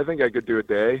think I could do a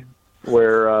day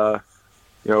where,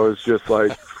 it's just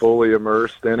like fully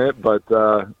immersed in it. But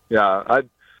I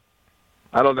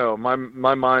don't know.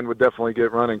 My mind would definitely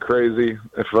get running crazy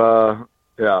if.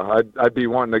 I'd be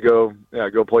wanting to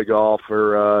go play golf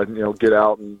or get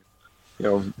out and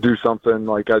do something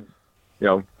like I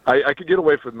could get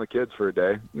away from the kids for a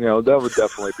day. That would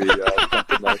definitely be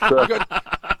something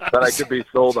that I could be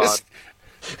sold on.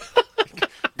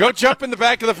 Go jump in the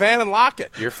back of the van and lock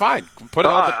it. You're fine. Put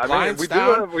all the blinds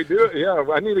down. We do. Yeah,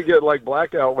 I need to get like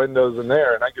blackout windows in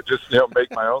there, and I could just make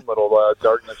my own little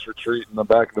darkness retreat in the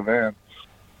back of the van.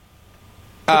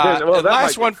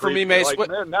 Last one for me, Mace.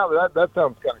 Now that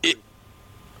sounds kind of creepy.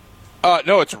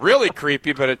 No, it's really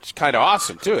creepy, but it's kind of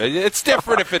awesome too. It's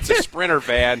different if it's a Sprinter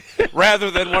van rather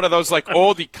than one of those like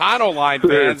old Econoline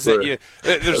vans that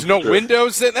there's no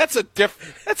windows in. That's a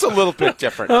little bit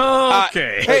different.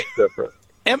 Okay. Hey,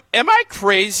 am I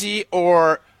crazy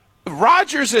or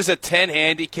Rodgers is a 10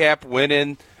 handicap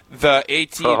winning the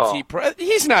AT&T?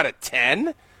 He's not a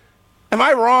 10. Am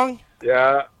I wrong?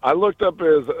 Yeah, I looked up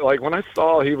when I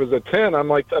saw he was a 10, I'm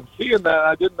like, I'm seeing that.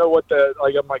 I didn't know what that,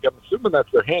 I'm assuming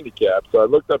that's their handicap. So I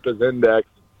looked up his index.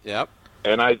 Yep.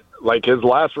 And his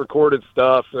last recorded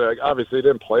stuff, obviously he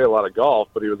didn't play a lot of golf,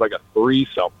 but he was like a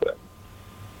 3-something.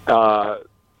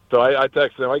 So I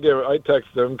texted him. I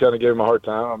texted him, kind of gave him a hard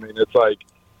time. I mean, it's like,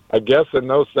 I guess in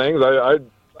those things,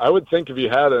 I would think if you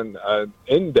had an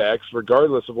index,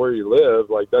 regardless of where you live,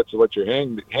 like that's what your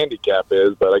handicap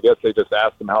is. But I guess they just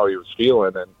asked him how he was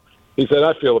feeling, and he said,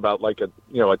 "I feel about like a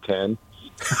 10."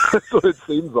 That's what it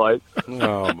seems like.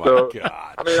 Oh my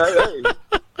God! I mean, hey,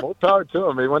 more power to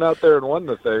him. He went out there and won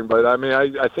the thing. But I mean, I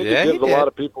think it gives a lot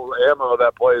of people ammo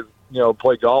that play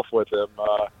golf with him.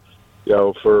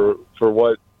 For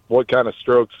what kind of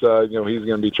strokes he's going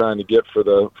to be trying to get for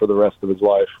the rest of his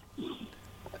life.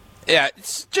 Yeah,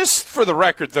 it's just for the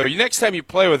record, though, next time you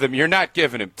play with him, you're not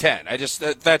giving him 10.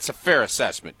 That's a fair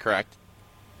assessment, correct?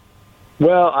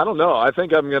 Well, I don't know. I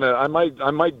think I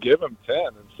might give him 10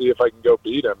 and see if I can go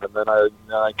beat him, and then I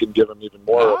can give him even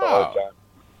more of a hard time.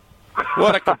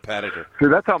 What a competitor! See,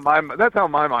 that's how my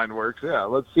mind works. Yeah,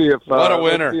 let's see if what a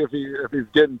winner. Let's see if he's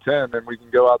getting 10, and we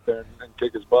can go out there and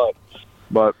kick his butt.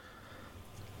 But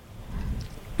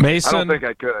Mason, I don't think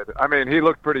I could. I mean, he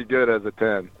looked pretty good as a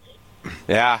 10.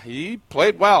 Yeah, he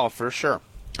played well for sure.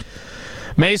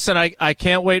 Mason, I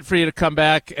can't wait for you to come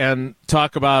back and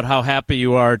talk about how happy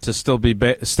you are to still be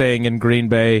staying in Green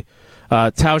Bay.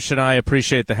 Tausch and I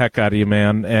appreciate the heck out of you,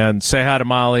 man. And say hi to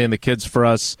Molly and the kids for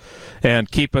us, and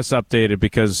keep us updated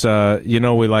because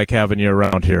we like having you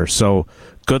around here. So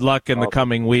good luck in the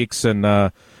coming weeks,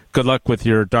 and good luck with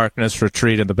your darkness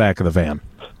retreat in the back of the van.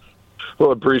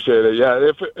 Well, appreciate it.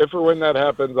 Yeah, if or when that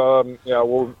happens,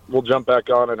 we'll jump back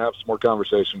on and have some more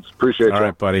conversations. Appreciate it. All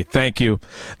right, buddy. Thank you.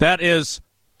 That is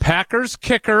Packers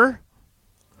kicker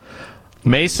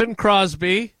Mason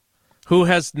Crosby, who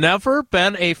has never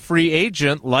been a free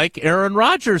agent like Aaron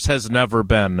Rodgers has never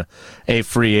been a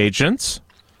free agent.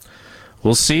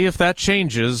 We'll see if that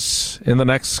changes in the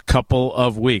next couple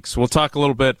of weeks. We'll talk a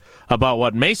little bit about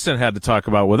what Mason had to talk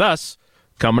about with us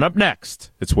coming up next.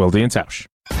 It's Wilde and Tausch.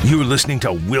 You're listening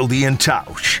to Wilde and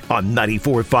Tausch on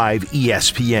 94.5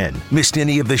 ESPN. Missed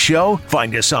any of the show?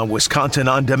 Find us on Wisconsin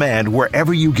On Demand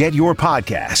wherever you get your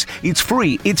podcasts. It's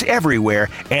free, it's everywhere,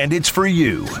 and it's for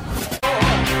you.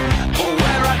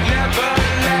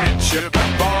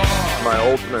 My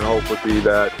ultimate hope would be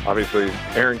that obviously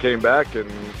Aaron came back and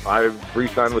I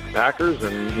re-signed with the Packers,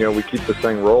 and we keep this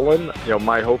thing rolling.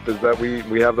 My hope is that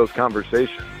we have those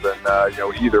conversations,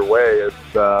 and either way,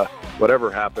 it's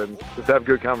whatever happens, just have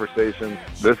good conversations.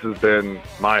 This has been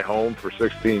my home for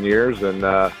 16 years, and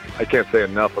I can't say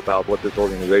enough about what this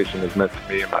organization has meant to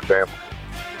me and my family.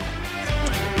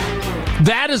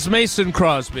 That is Mason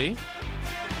Crosby,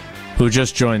 who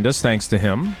just joined us, thanks to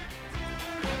him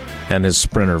and his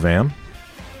Sprinter van.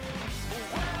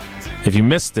 If you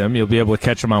missed him, you'll be able to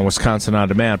catch him on Wisconsin On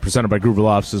Demand, presented by Gruber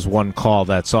Law Office's One Call,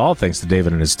 That's All. Thanks to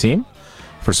David and his team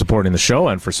for supporting the show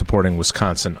and for supporting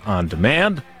Wisconsin On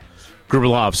Demand. Gruber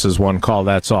Law Office's One Call,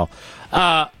 That's All.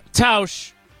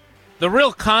 Tausch, the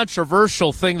real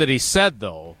controversial thing that he said,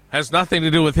 though, has nothing to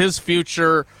do with his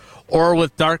future or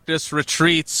with darkness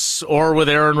retreats or with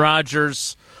Aaron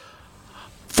Rodgers'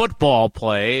 football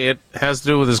play. It has to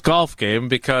do with his golf game,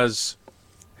 because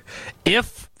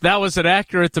if that was an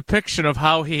accurate depiction of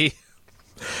how he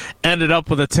ended up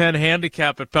with a 10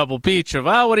 handicap at Pebble Beach, of,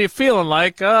 what are you feeling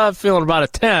like? I'm feeling about a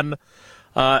 10.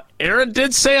 Aaron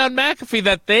did say on McAfee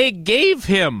that they gave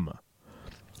him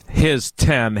his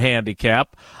 10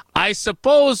 handicap. I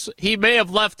suppose he may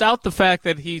have left out the fact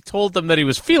that he told them that he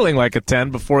was feeling like a 10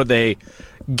 before they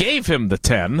gave him the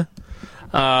 10.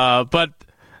 But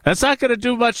that's not going to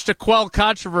do much to quell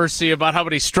controversy about how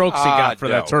many strokes he got for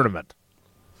that tournament.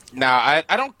 Now,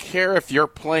 I don't care if you're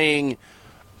playing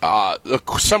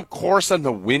some course on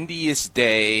the windiest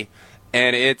day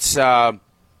and it's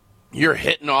you're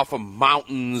hitting off of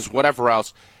mountains, whatever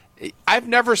else. I've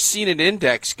never seen an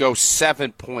index go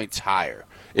 7 points higher.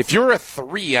 If you're a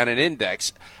 3 on an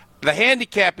index, the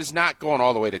handicap is not going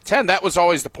all the way to 10. That was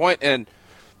always the point. And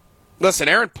listen,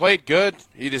 Aaron played good.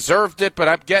 He deserved it, but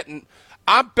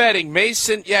I'm betting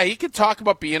Mason, he could talk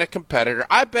about being a competitor.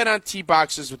 I bet on tee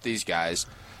boxes with these guys.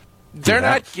 They're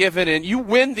not giving in. You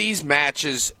win these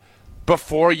matches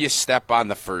before you step on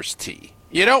the first tee.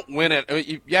 You don't win it.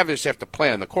 You obviously have to play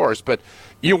on the course, but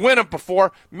you win them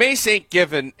before. Mace ain't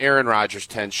giving Aaron Rodgers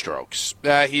 10 strokes.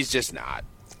 He's just not.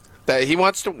 He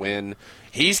wants to win.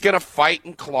 He's going to fight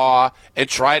and claw and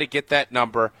try to get that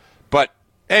number. But,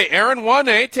 hey, Aaron won.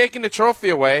 They ain't taking the trophy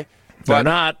away. They're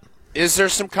not. Is there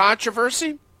some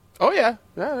controversy? Oh, yeah.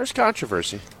 Yeah, there's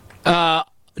controversy.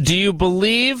 Do you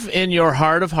believe in your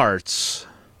heart of hearts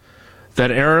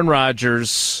that Aaron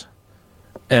Rodgers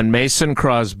and Mason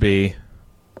Crosby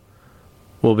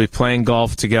will be playing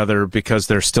golf together because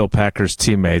they're still Packers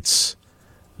teammates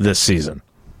this season?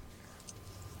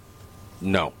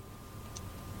 No,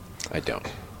 I don't.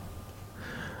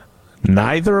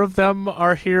 Neither of them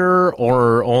are here,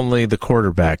 or only the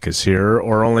quarterback is here,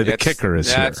 or only the kicker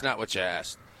is here? That's not what you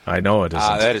asked. I know it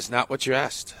isn't. That is not what you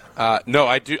asked. No,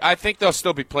 I do. I think they'll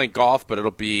still be playing golf, but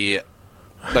it'll be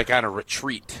like on a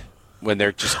retreat when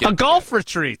they're just getting golf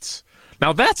retreat.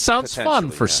 Now that sounds fun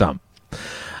for some.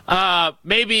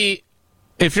 Maybe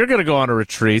if you're going to go on a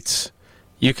retreat,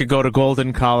 you could go to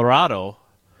Golden, Colorado,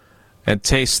 and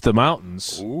taste the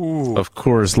mountains of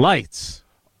Coors Lights.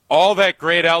 All that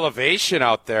great elevation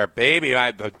out there, baby.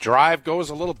 The drive goes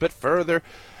a little bit further,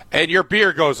 and your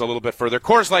beer goes a little bit further.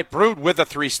 Coors Light brewed with a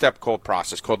 3-step cold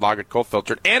process, cold lagered, cold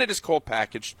filtered, and it is cold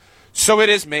packaged, so it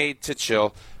is made to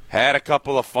chill. Had a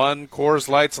couple of fun Coors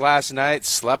Lights last night,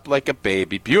 slept like a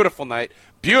baby. Beautiful night,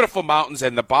 beautiful mountains,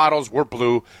 and the bottles were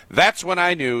blue. That's when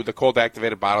I knew the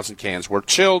cold-activated bottles and cans were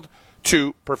chilled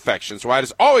to perfection. So it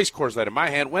is always Coors Light in my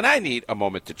hand when I need a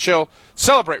moment to chill.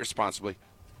 Celebrate responsibly.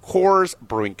 Coors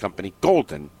Brewing Company,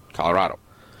 Golden, Colorado.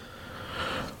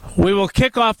 We will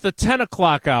kick off the 10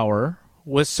 o'clock hour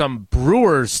with some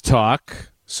Brewers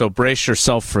talk, so brace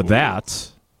yourself for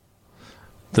that.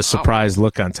 The surprised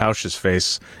look on Tausch's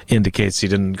face indicates he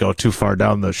didn't go too far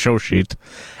down the show sheet.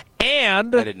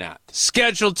 And I did not.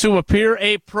 Scheduled to appear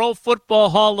a Pro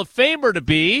Football Hall of Famer to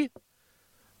be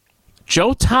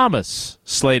Joe Thomas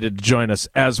slated to join us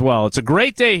as well. It's a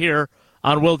great day here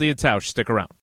on Wilde and Tausch. Stick around.